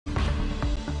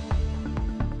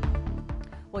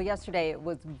Well, yesterday it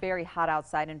was very hot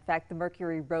outside. In fact, the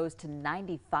mercury rose to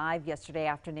 95 yesterday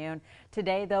afternoon.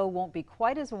 Today, though, won't be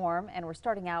quite as warm, and we're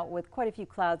starting out with quite a few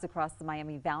clouds across the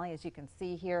Miami Valley. As you can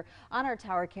see here on our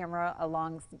tower camera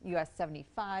along US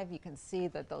 75, you can see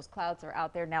that those clouds are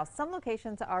out there. Now, some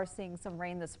locations are seeing some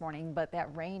rain this morning, but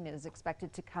that rain is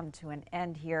expected to come to an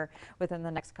end here within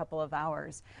the next couple of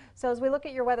hours. So as we look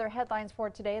at your weather headlines for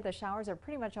today, the showers are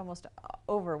pretty much almost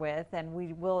over with, and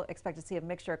we will expect to see a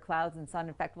mixture of clouds and sun.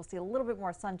 In fact, we'll see a little bit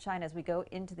more sunshine as we go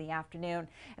into the afternoon.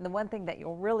 And the one thing that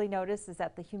you'll really notice is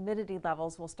that the humidity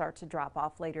levels will start to drop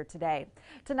off later today.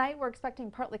 Tonight, we're expecting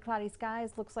partly cloudy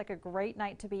skies. Looks like a great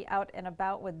night to be out and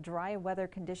about with dry weather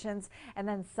conditions. And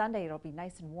then Sunday, it'll be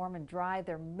nice and warm and dry.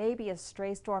 There may be a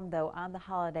stray storm, though, on the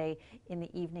holiday in the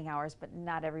evening hours, but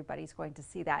not everybody's going to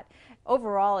see that.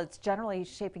 Overall, it's generally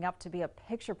shaping up to be a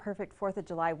picture-perfect 4th of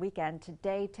July weekend.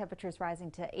 Today, temperatures rising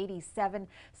to 87,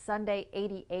 Sunday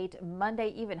 88, Monday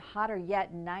even hotter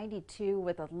yet, 92,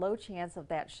 with a low chance of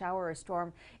that shower or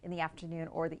storm in the afternoon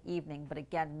or the evening. But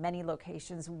again, many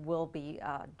locations will be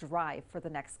dry for the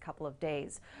next couple of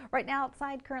days. Right now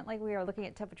outside, currently we are looking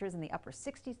at temperatures in the upper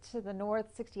 60s to the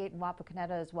north, 68 in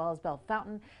Wapakoneta as well as Bell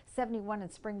Fountain, 71 in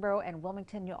Springboro and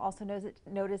Wilmington. You'll also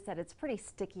notice that it's pretty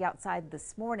sticky outside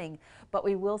this morning, but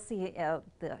we will see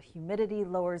the humidity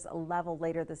lowers a level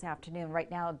later this afternoon.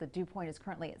 Right now, the dew point is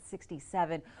currently at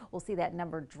 67. We'll see that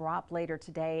number drop later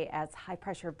today as high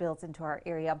pressure builds into our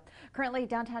area. Currently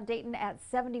downtown Dayton at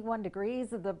 71 degrees.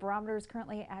 The barometer is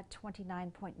currently at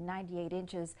 29.98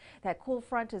 inches. That cool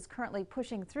front is currently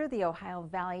pushing through the Ohio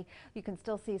Valley. You can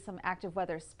still see some active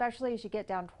weather, especially as you get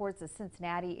down towards the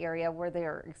Cincinnati area where they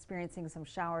are experiencing some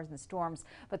showers and storms.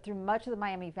 But through much of the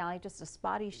Miami Valley, just a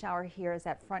spotty shower here as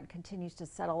that front continues to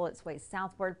settle its way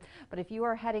southward. But if you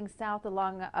are heading south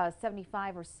along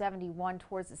 75 or 71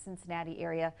 towards the Cincinnati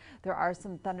area, there are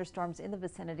some thunderstorms in the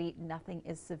vicinity. Nothing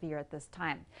is severe at this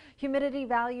time. Humidity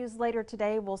values later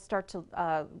today will start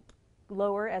to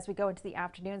lower as we go into the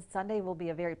afternoon. Sunday will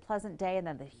be a very pleasant day, and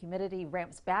then the humidity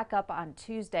ramps back up on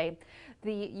Tuesday.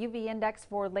 The UV index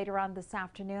for later on this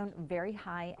afternoon, very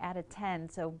high at a 10,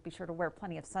 so be sure to wear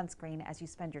plenty of sunscreen as you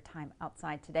spend your time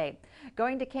outside today.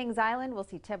 Going to Kings Island, we'll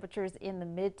see temperatures in the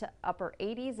mid to upper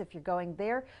 80s if you're going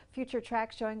there. Future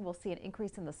tracks showing we'll see an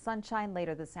increase in the sunshine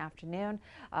later this afternoon.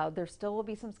 There still will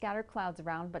be some scattered clouds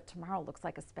around, but tomorrow looks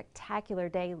like a spectacular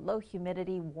day, low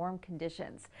humidity, warm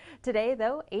conditions. Today,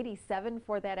 though, 87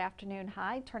 for that afternoon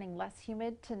high, turning less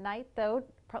humid. Tonight, though,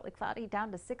 partly cloudy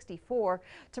down to 64.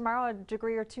 Tomorrow, a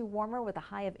degree or two warmer with a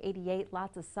high of 88.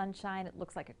 Lots of sunshine. It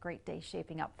looks like a great day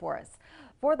shaping up for us.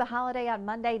 For the holiday on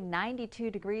Monday, 92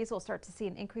 degrees. We'll start to see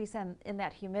an increase in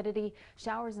that humidity.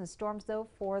 Showers and storms, though,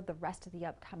 for the rest of the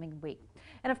upcoming week.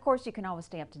 And of course, you can always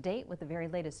stay up to date with the very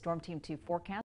latest Storm Team 2 forecast.